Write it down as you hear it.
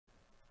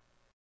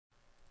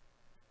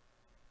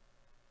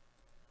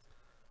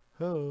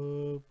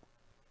Hope.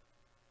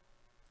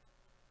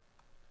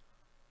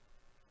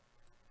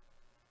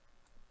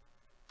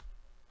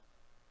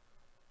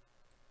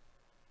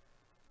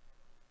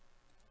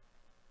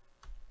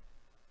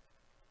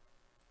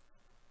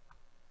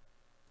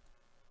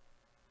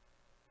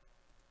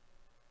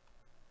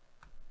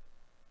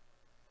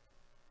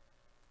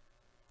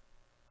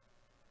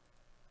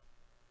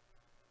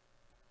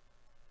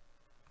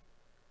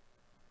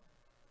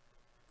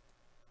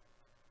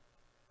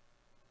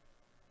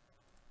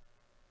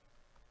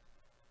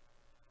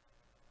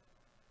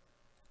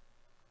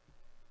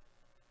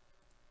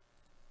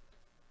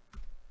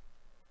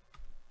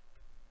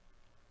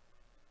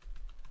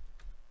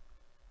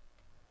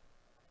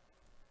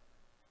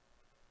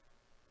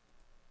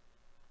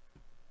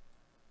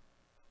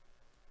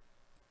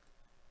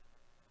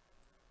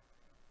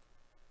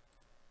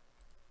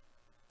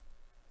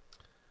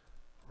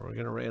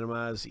 We're going to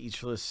randomize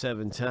each list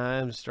 7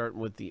 times, starting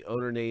with the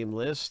owner name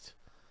list.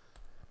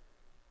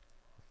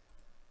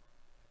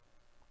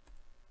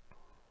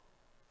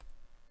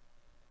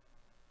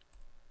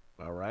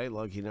 All right,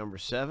 lucky number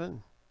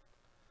 7.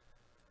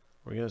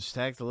 We're going to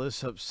stack the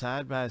lists up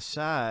side by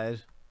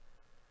side,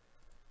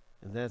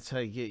 and that's how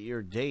you get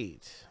your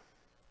date.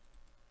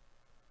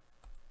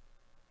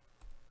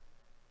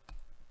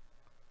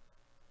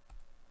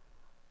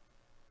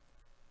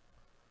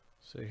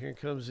 So here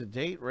comes the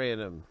date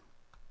random.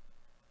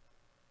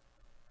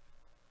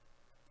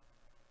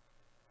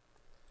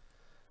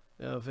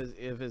 Now,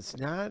 if it's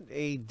not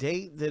a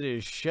date that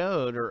is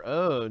showed or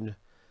owned,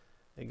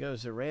 it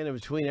goes to random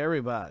between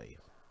everybody.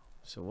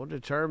 So we'll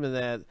determine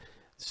that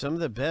some of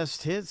the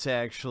best hits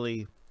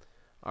actually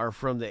are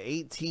from the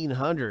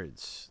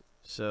 1800s.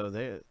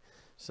 So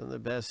some of the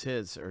best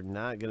hits are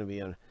not going to be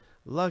on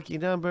lucky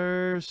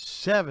number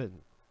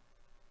 7.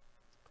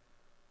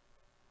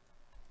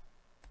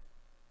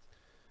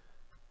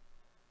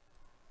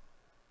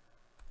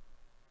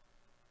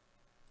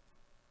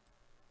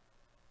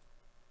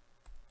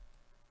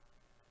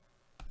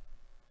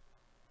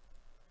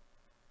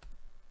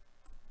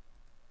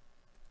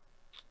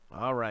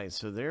 All right,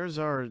 so there's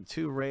our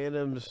 2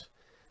 randoms.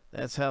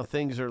 That's how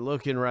things are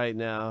looking right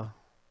now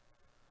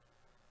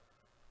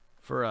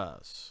for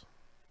us.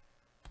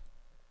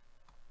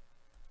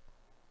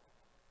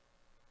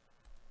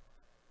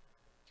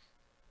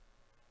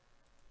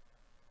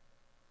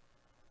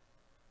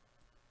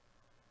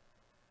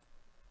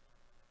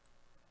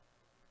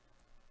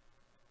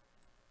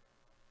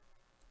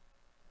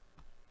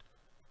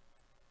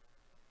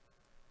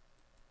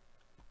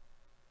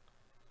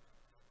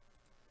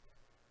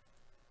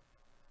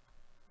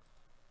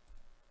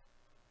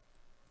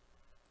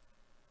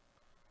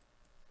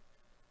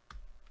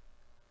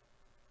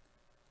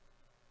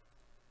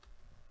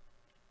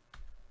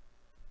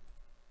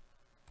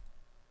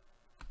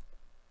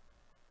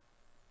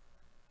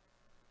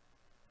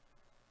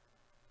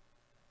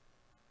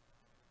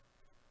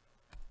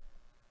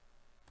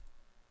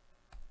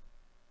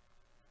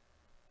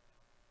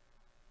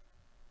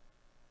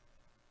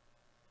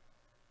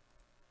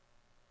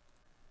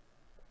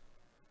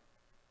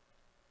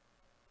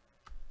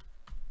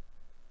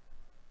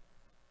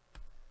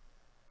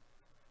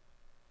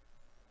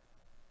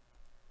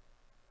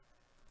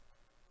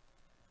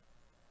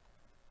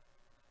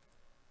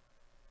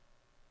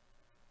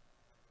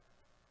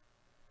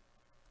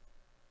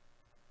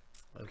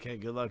 Okay,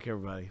 good luck,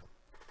 everybody.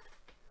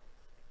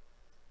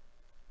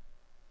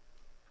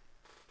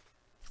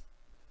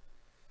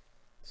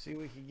 See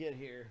what we can get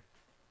here.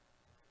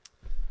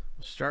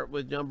 We'll start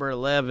with number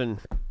 11.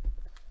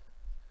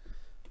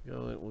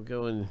 We'll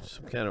go in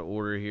some kind of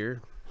order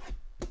here.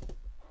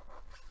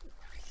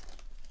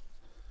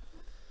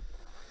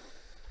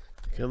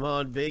 Come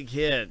on, big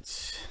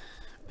hits.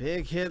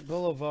 Big Hit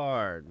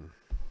Boulevard.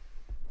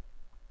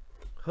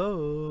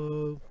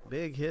 Ho,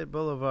 Big Hit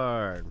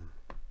Boulevard.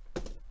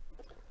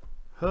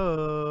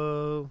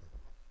 Ho.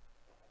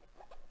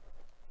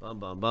 Bum,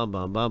 bum, bum,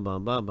 bum, bum,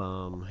 bum, bum,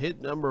 bum. Hit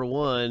number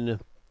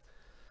 1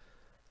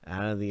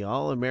 out of the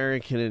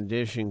All-American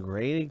Edition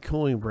graded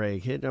coin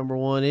break. Hit number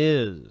 1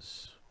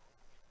 is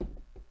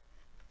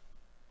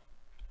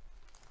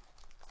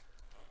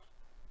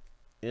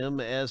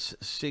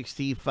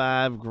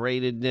MS65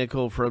 graded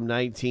nickel from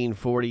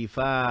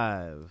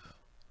 1945.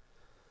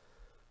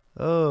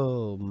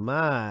 Oh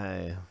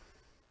my.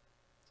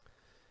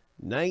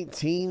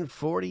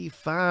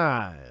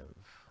 1945.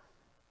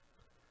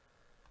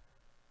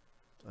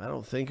 I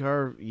don't think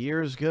our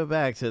years go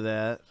back to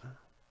that.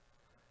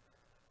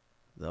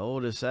 The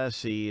oldest I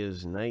see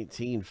is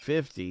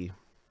 1950.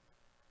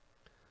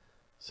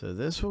 So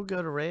this will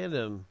go to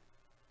random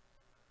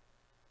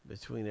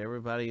between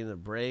everybody in the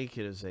break.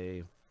 It is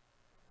a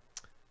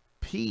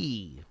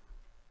P.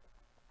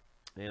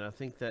 And I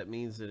think that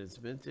means that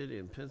it's minted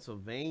in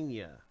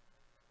Pennsylvania.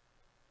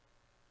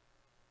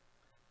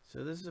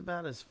 So this is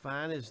about as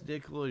fine as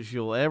nickel as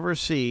you'll ever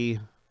see.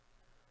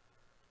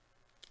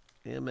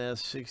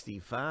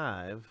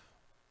 MS65.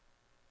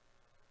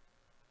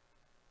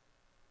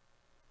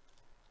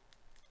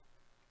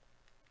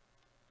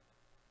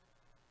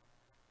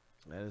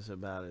 That is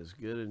about as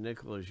good a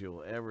nickel as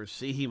you'll ever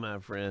see, my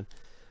friend.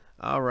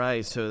 All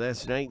right, so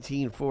that's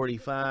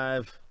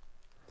 1945.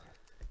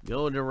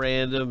 Going to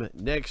random.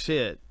 Next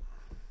hit.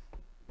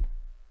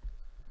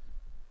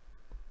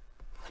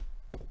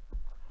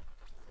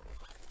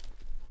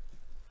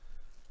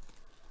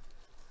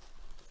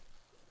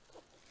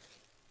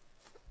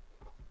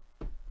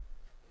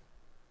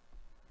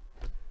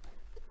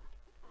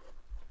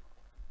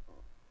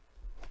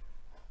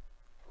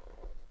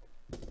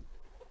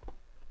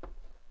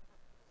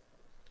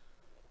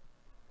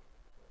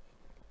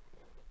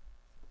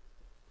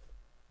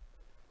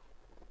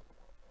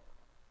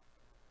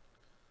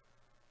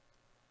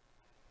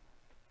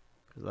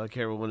 Good luck,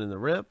 everyone, in the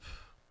rip.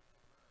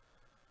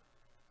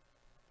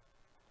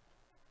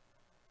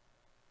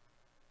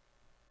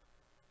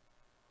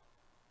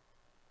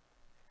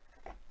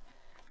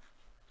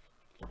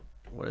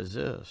 What is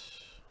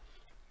this?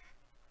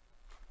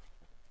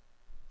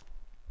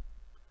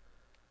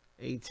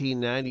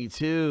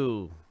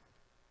 1892.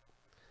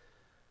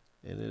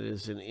 And it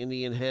is an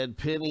Indian head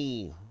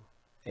penny.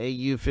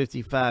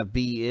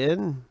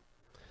 AU55BN.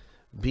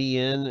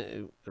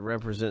 BN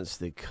represents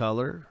the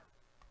color.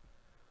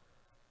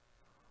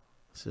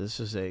 So this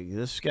has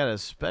got a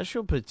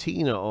special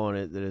patina on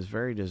it that is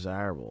very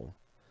desirable.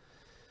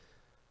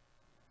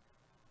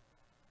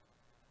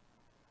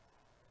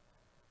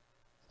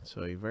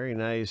 So a very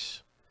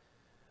nice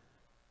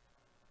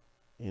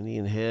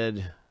Indian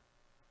head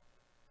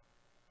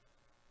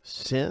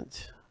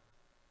scent.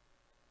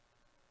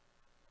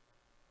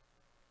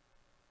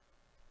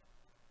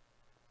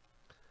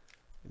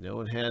 No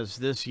one has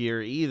this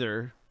year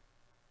either.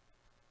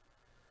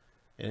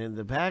 And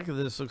the back of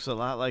this looks a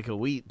lot like a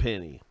wheat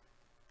penny.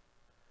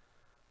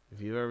 If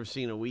you've ever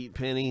seen a wheat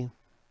penny,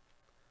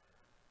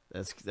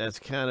 that's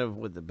kind of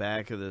what the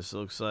back of this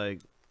looks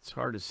like. It's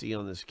hard to see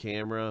on this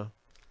camera.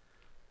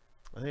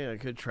 I think I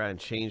could try and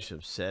change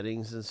some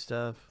settings and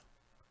stuff.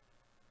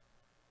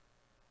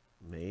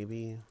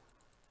 Maybe.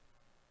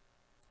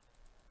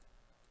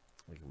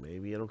 Like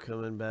maybe it'll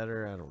come in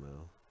better. I don't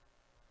know.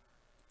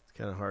 It's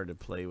kind of hard to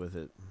play with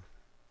it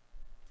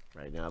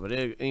right now. But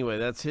anyway,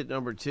 that's hit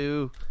number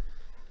 2.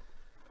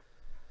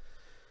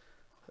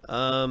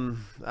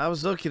 I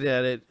was looking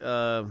at it.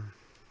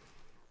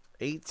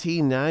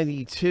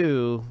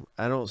 1892.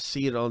 I don't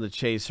see it on the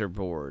chaser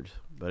board,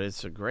 but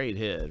it's a great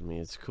hit. I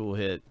mean, it's a cool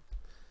hit.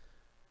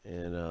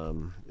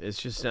 And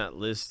it's just not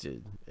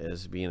listed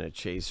as being a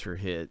chaser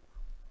hit.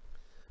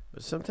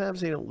 But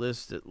sometimes they don't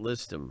list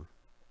them.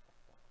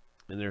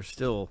 And they're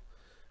still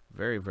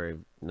very, very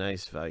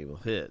nice, valuable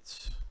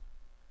hits.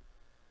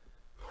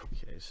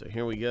 Okay, so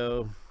here we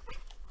go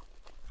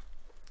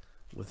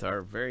with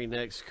our very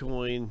next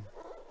coin.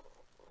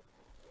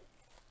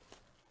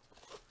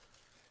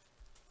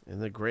 And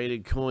the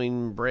graded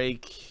coin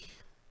break.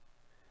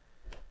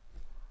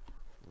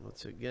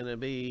 What's it gonna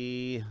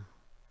be?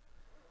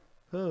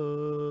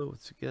 Oh,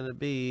 what's it gonna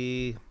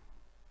be?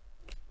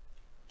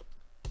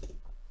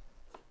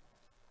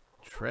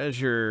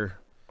 Treasure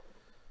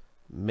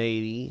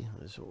matey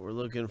is what we're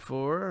looking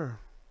for.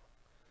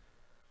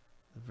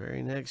 The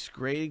very next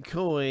graded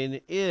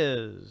coin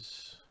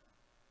is...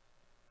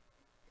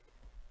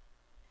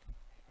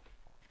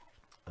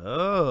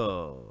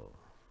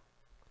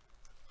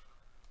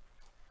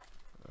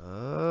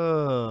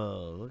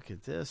 Oh, look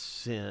at this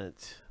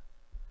scent.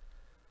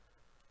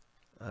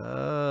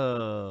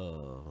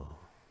 Oh.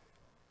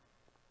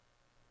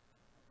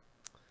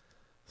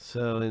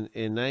 So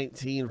in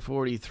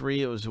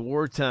 1943, it was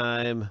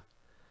wartime,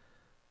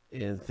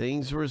 and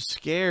things were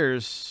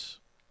scarce.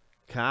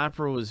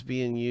 Copper was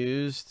being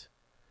used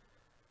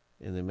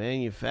in the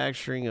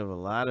manufacturing of a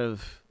lot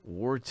of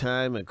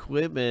wartime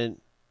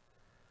equipment.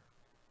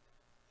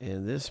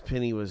 And this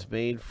penny was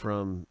made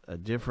from a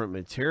different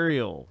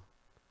material.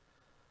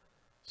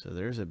 So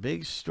there's a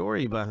big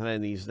story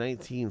behind these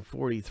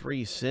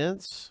 1943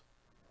 cents.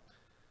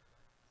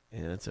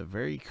 And it's a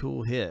very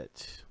cool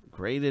hit.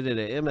 Graded at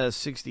a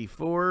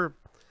MS64.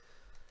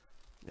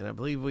 And I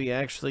believe we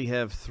actually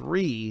have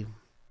 3.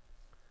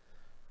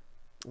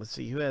 Let's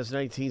see, who has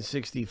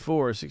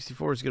 1964?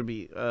 64 is going to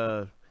be,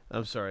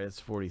 I'm sorry, that's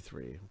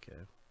 43.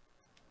 Okay.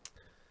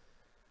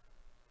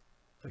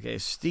 Okay,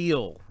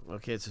 steel.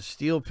 Okay, it's a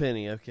steel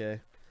penny.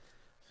 Okay.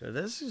 So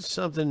this is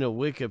something to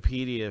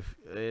Wikipedia,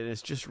 and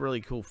it's just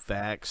really cool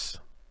facts.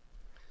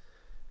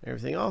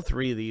 Everything. All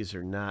 3 of these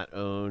are not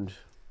owned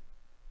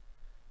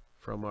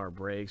from our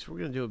breaks. We're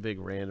going to do a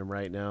big random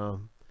right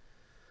now.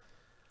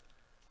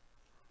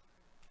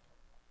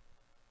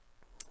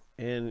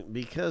 And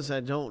because I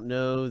don't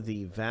know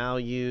the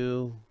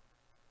value,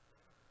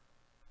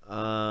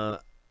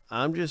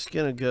 I'm just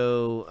gonna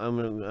go. I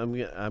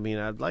mean,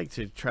 I'd like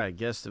to try to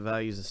guess the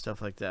values and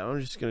stuff like that.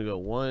 I'm just gonna go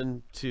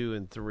 1, 2,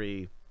 and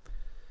 3,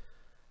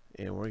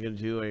 and we're gonna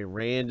do a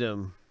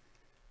random,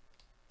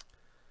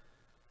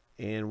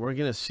 and we're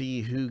gonna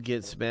see who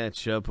gets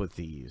matched up with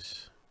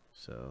these.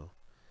 So,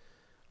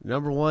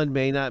 number 1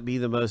 may not be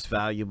the most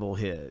valuable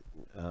hit.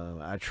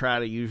 I try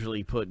to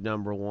usually put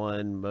number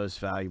 1 most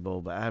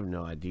valuable, but I have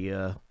no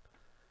idea.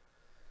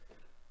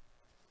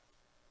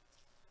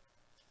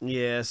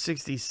 Yeah,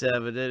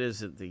 67. That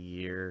isn't the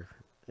year.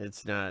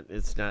 It's not.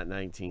 It's not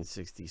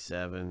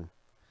 1967.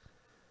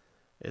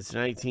 It's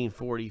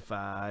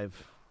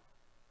 1945,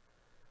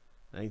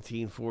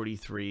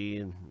 1943,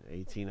 and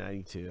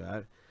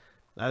 1892.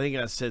 I think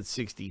I said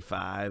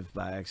 65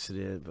 by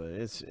accident, but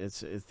it's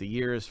the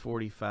year is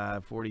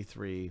 45,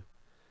 43,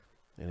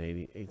 and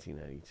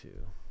 1892.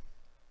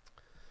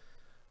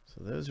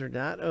 So those are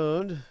not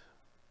owned.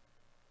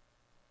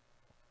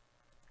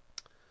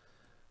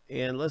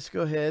 And let's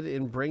go ahead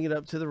and bring it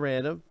up to the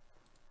random.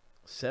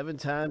 7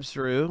 times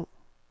through.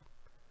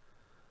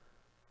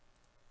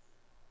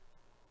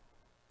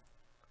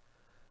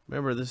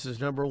 Remember, this is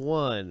number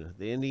 1,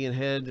 the Indian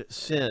head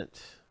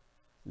cent.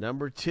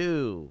 Number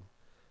 2,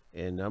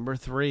 and number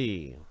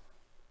 3.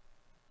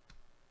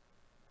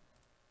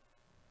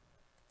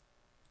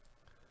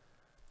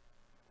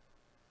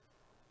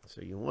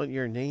 So you want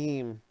your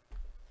name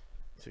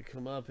to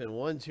come up in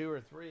 1, 2, or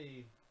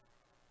 3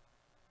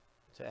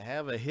 to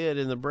have a hit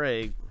in the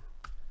break.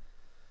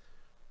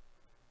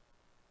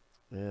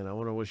 And I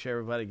want to wish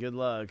everybody good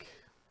luck.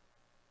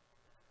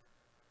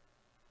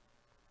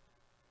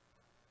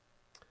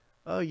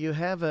 Oh, you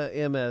have a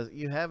MS.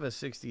 You have a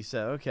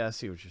 67. Okay, I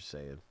see what you're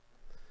saying.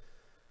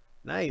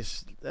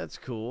 Nice. That's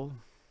cool.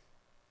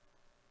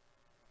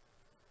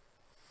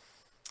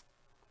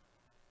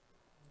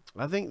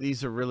 I think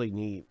these are really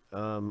neat.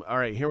 All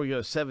right, here we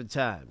go. 7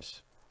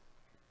 times.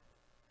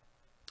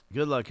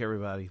 Good luck,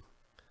 everybody.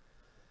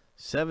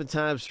 7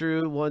 times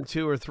through. 1,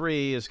 2, or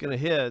 3 is going to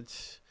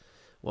hit.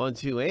 1,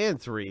 2,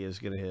 and 3 is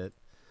going to hit.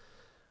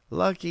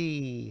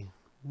 Lucky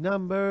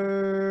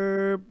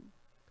number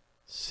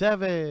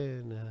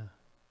 7.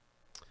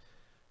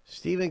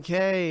 Stephen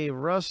K.,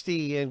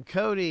 Rusty, and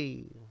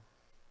Cody.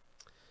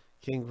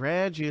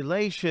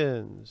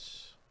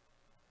 Congratulations.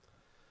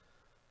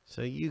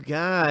 So you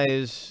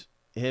guys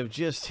have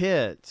just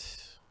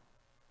hit.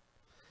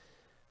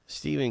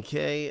 Stephen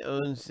K.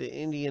 owns the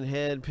Indian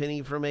head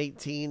penny from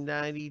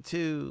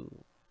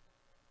 1892.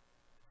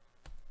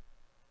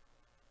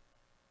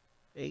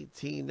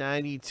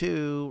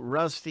 1892.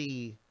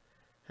 Rusty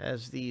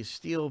has the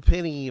steel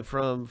penny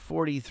from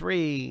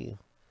 43.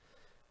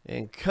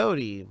 And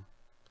Cody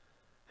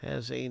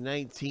has a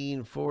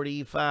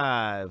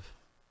 1945.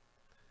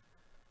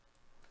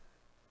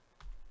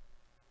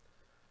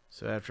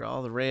 So after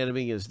all the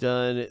randoming is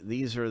done,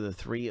 these are the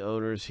 3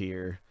 owners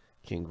here.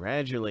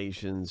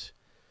 Congratulations.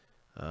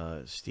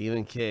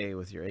 Stephen K.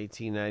 with your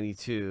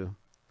 1892.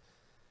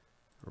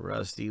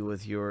 Rusty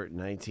with your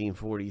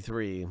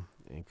 1943.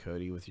 And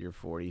Cody with your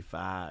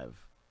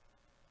 45.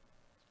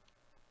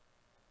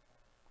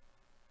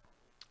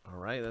 All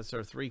right, that's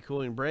our 3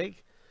 coin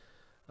break.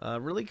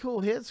 Really cool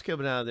hits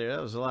coming out of there.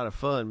 That was a lot of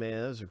fun, man.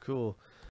 Those are cool.